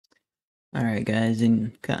Alright guys,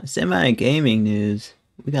 in semi-gaming news,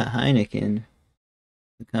 we got Heineken,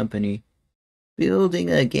 the company, building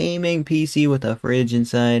a gaming PC with a fridge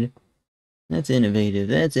inside. That's innovative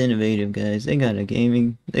guys. They got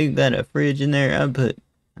a fridge in there. I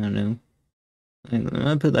don't know,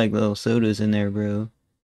 I put like little sodas in there, bro.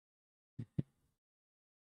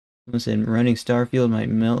 I said running Starfield might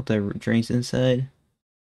melt the drinks inside.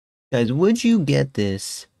 Guys, would you get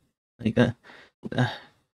this? Like, uh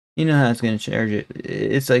you know how it's gonna charge it.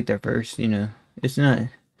 It's like their first, it's not,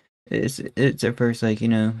 it's their first, like,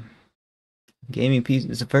 gaming PC.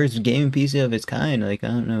 It's the first gaming PC of its kind. Like, I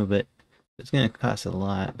don't know, but it's gonna cost a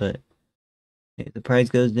lot. But if the price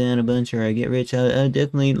goes down a bunch or I get rich, I'll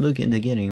definitely look into getting